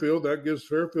in Fairfield. That gives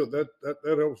Fairfield that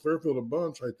helps Fairfield a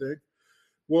bunch, I think.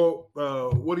 Well,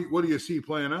 what do you see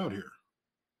playing out here?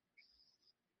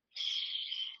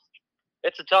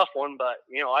 It's a tough one, but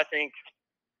I think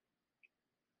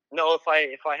if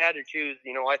I had to choose,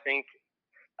 I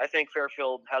think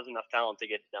Fairfield has enough talent to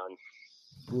get it done.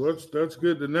 Well, that's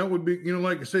good. And that would be,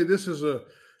 like I say, this is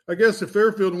I guess if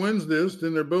Fairfield wins this,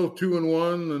 then they're both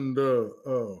 2-1 and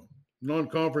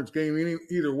non-conference game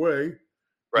either way,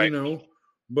 right?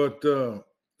 But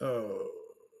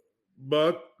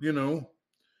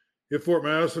if Fort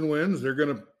Madison wins, they're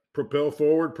going to propel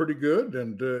forward pretty good.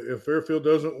 And if Fairfield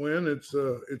doesn't win, it's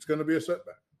going to be a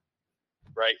setback.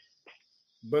 Right.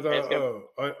 But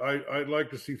I'd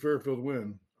like to see Fairfield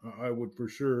win. I would for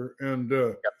sure. And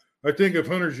I think if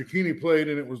Hunter Zucchini played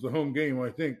and it was the home game, I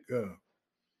think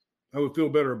I would feel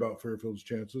better about Fairfield's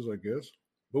chances, I guess.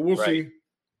 But we'll see.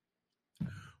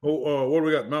 Oh, what do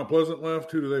we got? Mount Pleasant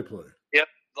left? Who do they play? Yep.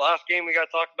 The last game we got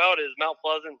to talk about is Mount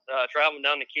Pleasant traveling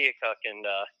down to Keokuk. And,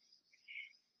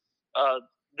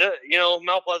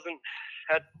 Mount Pleasant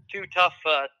had two tough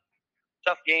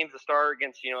games to start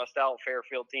against, a stout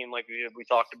Fairfield team like we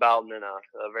talked about, and then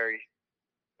a very,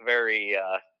 very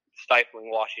stifling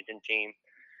Washington team.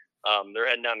 They're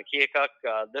heading down to Keokuk.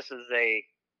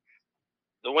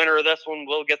 The winner of this one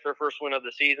will get their first win of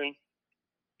the season.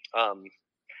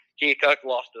 Keokuk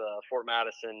lost to Fort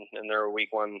Madison in their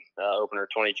week one opener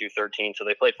 22-13, so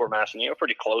they played Fort Madison,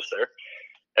 pretty close there.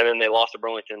 And then they lost to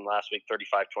Burlington last week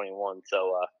 35-21.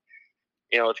 So,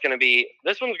 this one's going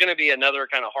to be another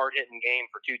kind of hard-hitting game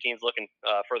for two teams looking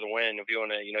for the win. If you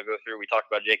want to, go through, we talked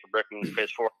about Jacob Brickman,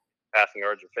 his 4 passing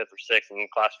yards or 5th or 6th in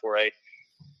Class 4A.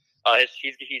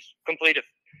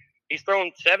 He's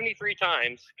thrown 73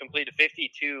 times, completed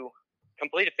 52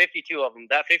 of them.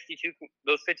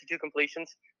 Those 52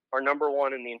 completions are number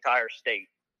one in the entire state.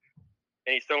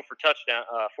 And he's thrown for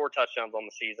 4 touchdowns on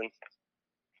the season.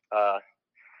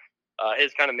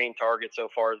 His kind of main target so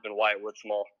far has been Wyatt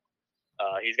Woodsmall.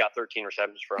 He's got 13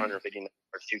 receptions for 150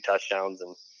 yards, 2 touchdowns.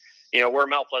 And, where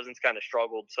Mount Pleasant's kind of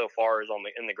struggled so far is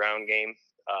in the ground game,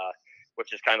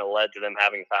 which has kind of led to them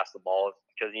having to pass the ball.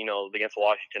 Because, against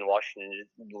Washington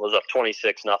was up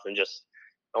 26-0, just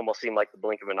almost seemed like the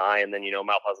blink of an eye. And then,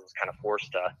 Mount Pleasant was kind of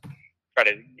forced to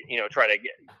try to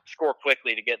score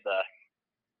quickly to get to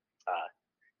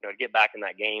get back in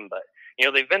that game. But,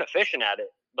 they've been efficient at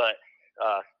it, but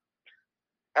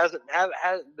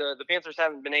the Panthers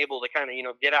haven't been able to kind of,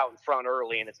 get out in front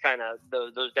early, and it's kind of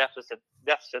those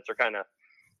deficits are kind of,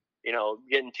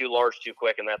 getting too large too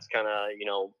quick, and that's kind of,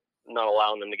 not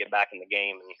allowing them to get back in the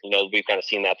game. And, we've kind of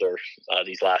seen that there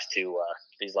these last two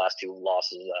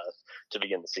losses to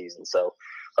begin the season. So,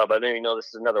 but then, this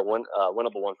is another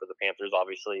winnable one for the Panthers.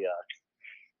 Obviously,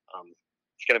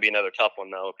 it's going to be another tough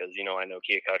one though, because I know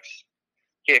Keokuk's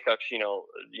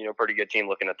pretty good team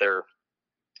looking at their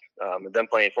them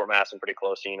playing Fort Madison pretty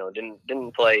close.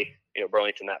 Didn't play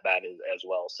Burlington that bad as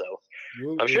well. So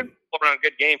I'm sure it'll run a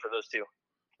good game for those two.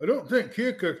 I don't think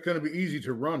Keokuk's going to be easy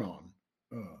to run on.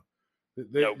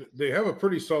 They have a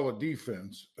pretty solid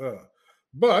defense,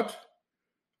 but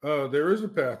there is a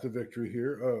path to victory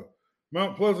here.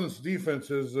 Mount Pleasant's defense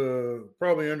has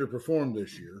probably underperformed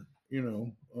this year,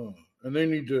 and they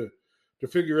need to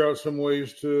figure out some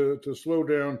ways to slow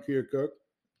down Keokuk,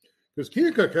 because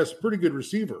Keokuk has a pretty good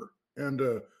receiver and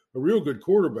a real good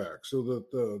quarterback, so that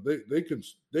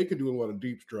they can do a lot of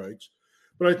deep strikes.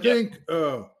 But I think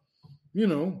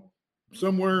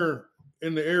somewhere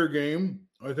in the air game,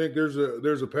 I think there's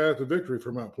a path to victory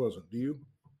for Mount Pleasant. Do you?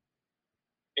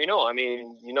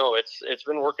 It's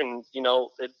been working.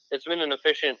 It's been an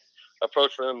efficient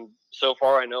approach for them so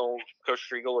far. I know Coach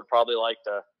Striegel would probably like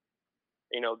to,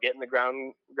 get in the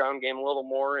ground game a little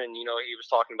more. And he was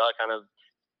talking about kind of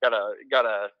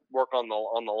gotta work on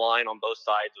the line on both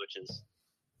sides, which is,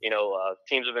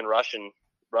 teams have been rushing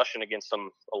against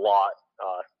them a lot,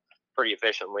 pretty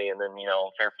efficiently, and then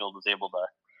Fairfield was able to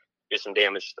get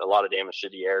a lot of damage to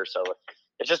the air. So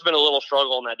it's just been a little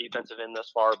struggle on that defensive end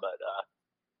thus far, but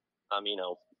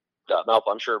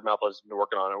I'm sure Malpa's been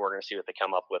working on it. We're going to see what they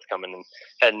come up with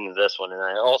heading into this one. And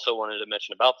I also wanted to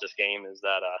mention about this game is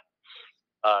that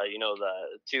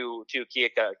the two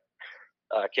Keokuk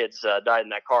kids died in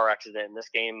that car accident in this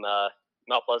game.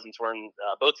 Mount Pleasant's wearing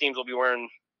both teams will be wearing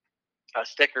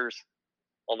stickers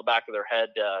on the back of their head,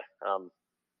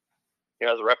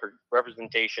 as a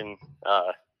representation,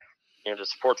 to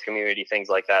support the community, things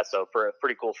like that. So, for a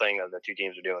pretty cool thing that the two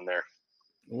teams are doing there.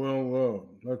 Well,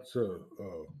 that's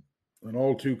an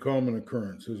all too common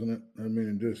occurrence, isn't it? I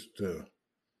mean, just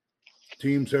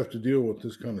teams have to deal with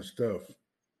this kind of stuff,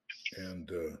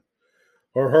 and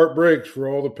our heart breaks for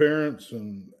all the parents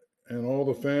and all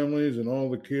the families and all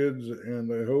the kids.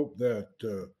 And I hope that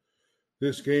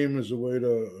this game is a way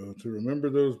to remember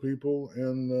those people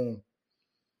and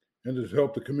to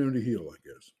help the community heal, I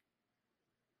guess.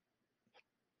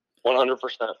 100%.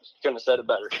 Couldn't have said it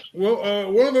better.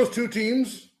 Well, one of those two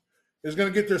teams is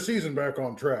going to get their season back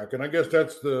on track, and I guess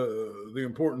that's the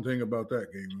important thing about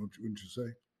that game, wouldn't you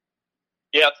say?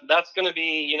 Yeah, that's going to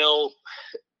be,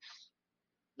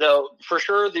 for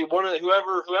sure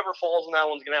whoever falls in that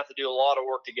one's going to have to do a lot of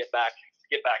work to get back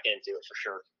into it for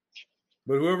sure.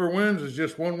 But whoever wins is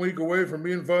just 1 week away from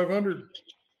being 500.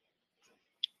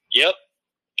 Yep.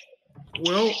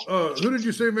 Well, who did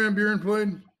you say Van Buren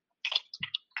played?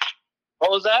 What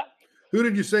was that? Who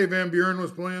did you say Van Buren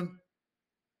was playing?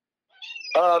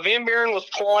 Van Buren was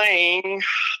playing.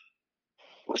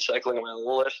 Let's check on my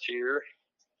list here.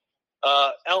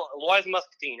 Wise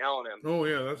Muscatine, L&M. Oh,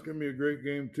 yeah, that's going to be a great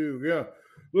game, too. Yeah.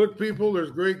 Look, people,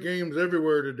 there's great games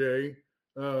everywhere today.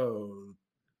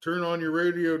 Turn on your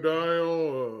radio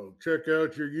dial, check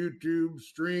out your YouTube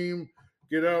stream,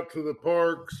 get out to the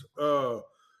parks.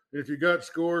 If you got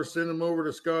scores, send them over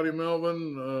to Scotty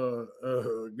Melvin.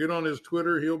 Get on his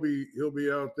Twitter; he'll be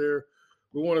out there.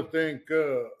 We want to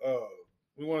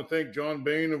thank John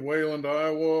Bain of Wayland,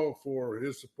 Iowa, for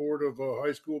his support of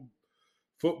high school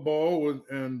football,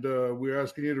 and we're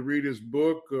asking you to read his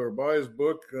book or buy his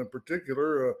book in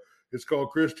particular. It's called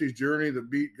Christie's Journey. The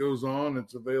Beat Goes On.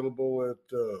 It's available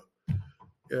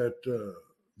at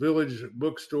Village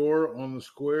Bookstore on the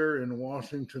Square in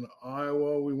Washington,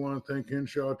 Iowa. We want to thank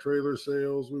Henshaw Trailer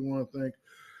Sales. We want to thank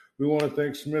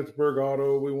Smithburg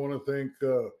Auto. We want to thank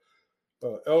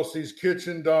Elsie's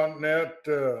Kitchen.net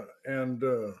and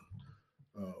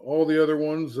all the other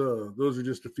ones. Those are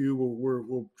just a few.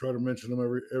 We'll try to mention them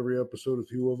every episode, a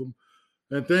few of them.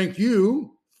 And thank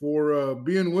you for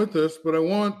being with us. But I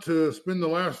want to spend the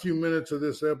last few minutes of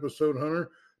this episode,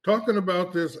 Hunter, talking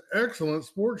about this excellent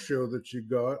sports show that you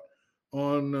got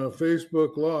on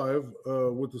Facebook Live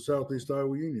with the Southeast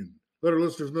Iowa Union. Let our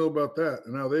listeners know about that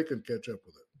and how they can catch up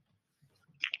with it.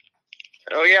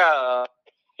 Oh, yeah.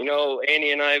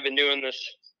 Andy and I have been doing this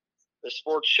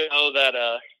sports show that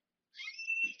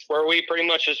where we pretty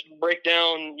much just break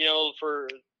down, for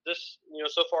this,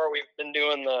 so far we've been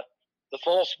doing the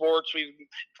fall sports. We've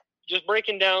just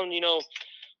breaking down,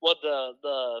 what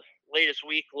the latest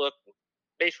week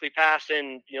basically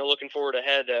passing, looking forward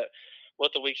ahead at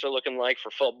what the weeks are looking like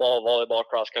for football, volleyball,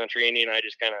 cross country. Andy and I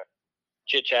just kind of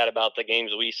chit chat about the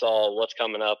games we saw, what's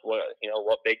coming up, what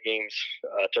big games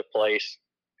took place,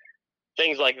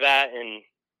 things like that. And,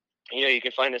 you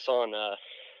can find us on,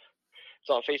 it's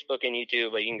on Facebook and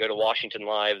YouTube, but you can go to Washington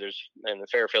Live. And the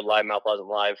Fairfield Live, Mount Pleasant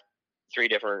Live, 3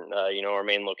 different, our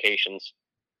main locations.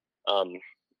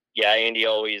 Andy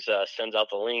always sends out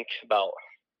the link about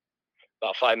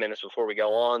 5 minutes before we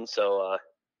go on. So,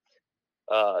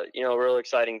 real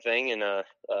exciting thing. And,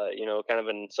 kind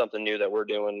of something new that we're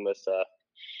doing with,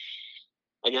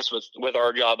 I guess with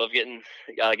our job of getting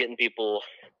people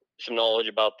some knowledge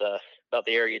about the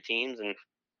area teams. And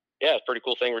yeah, it's a pretty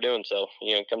cool thing we're doing. So,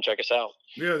 come check us out.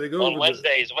 Yeah, they go on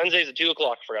Wednesdays. Wednesdays at 2:00.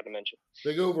 I forgot to mention.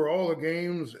 They go over all the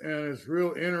games, and it's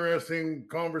real interesting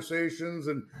conversations.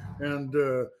 And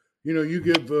you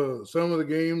give some of the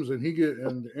games, and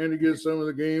Andy gives some of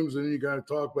the games, and you got to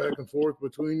talk back and forth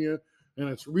between you. And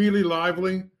it's really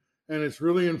lively, and it's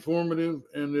really informative,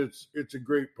 and it's a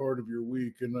great part of your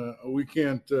week. And we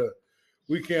can't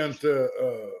recommend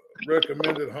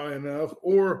it high enough.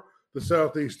 Or the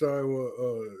Southeast Iowa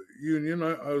Union.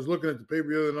 I was looking at the paper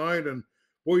the other night, and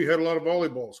boy, you had a lot of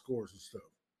volleyball scores and stuff.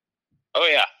 Oh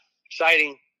yeah,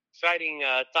 exciting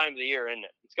time of the year, isn't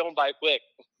it? It's going by quick.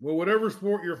 Well, whatever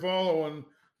sport you're following,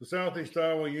 the Southeast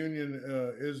Iowa Union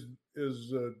is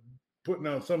putting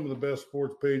out some of the best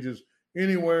sports pages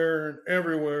anywhere and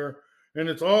everywhere, and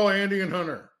it's all Andy and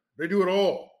Hunter. They do it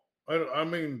all. I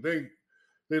mean, they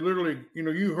literally,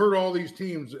 you heard all these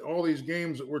teams, all these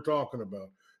games that we're talking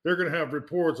about. They're going to have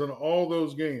reports on all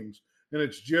those games, and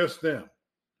it's just them.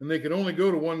 and they can only go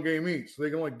to one game each. So they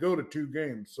can only go to 2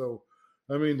 games. So,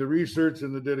 I mean, the research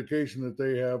and the dedication that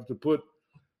they have to put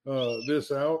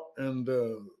this out and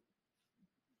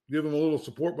give them a little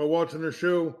support by watching their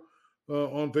show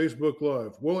on Facebook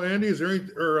Live. Well, Andy,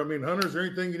 Hunter, is there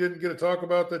anything you didn't get to talk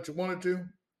about that you wanted to?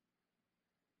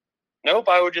 Nope.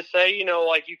 I would just say,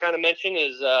 like you kind of mentioned,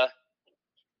 is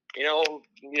we all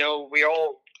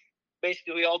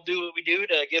do what we do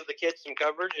to give the kids some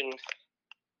coverage and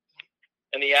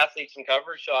the athletes some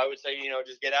coverage. So I would say,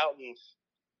 just get out and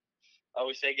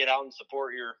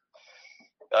support your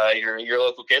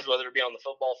local kids, whether it be on the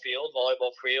football field,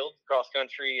 volleyball field, cross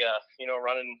country,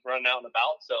 running out and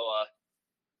about. So,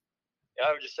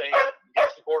 I would just say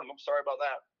support them. I'm sorry about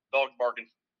that. Dog barking.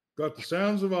 Got the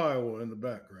sounds of Iowa in the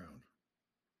background.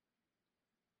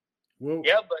 Well,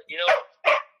 yeah, but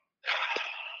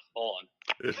hold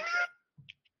on.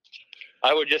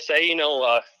 I would just say,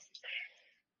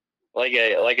 like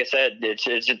I said,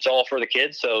 it's all for the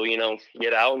kids. So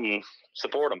get out and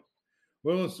support them.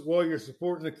 Well, while you're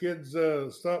supporting the kids,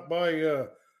 stop by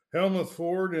Helmuth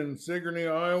Ford in Sigourney,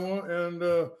 Iowa,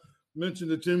 and mention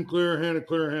to Tim Clarahan at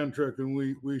Clarahan Truck, and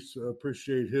we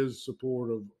appreciate his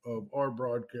support of our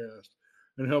broadcast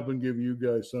and helping give you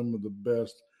guys some of the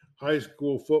best high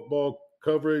school football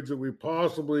coverage that we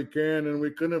possibly can, and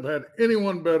we couldn't have had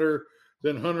anyone better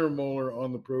than Hunter Moeller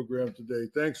on the program today.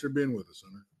 Thanks for being with us,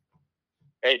 Hunter.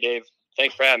 Hey, Dave.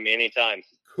 Thanks for having me anytime.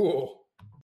 Cool.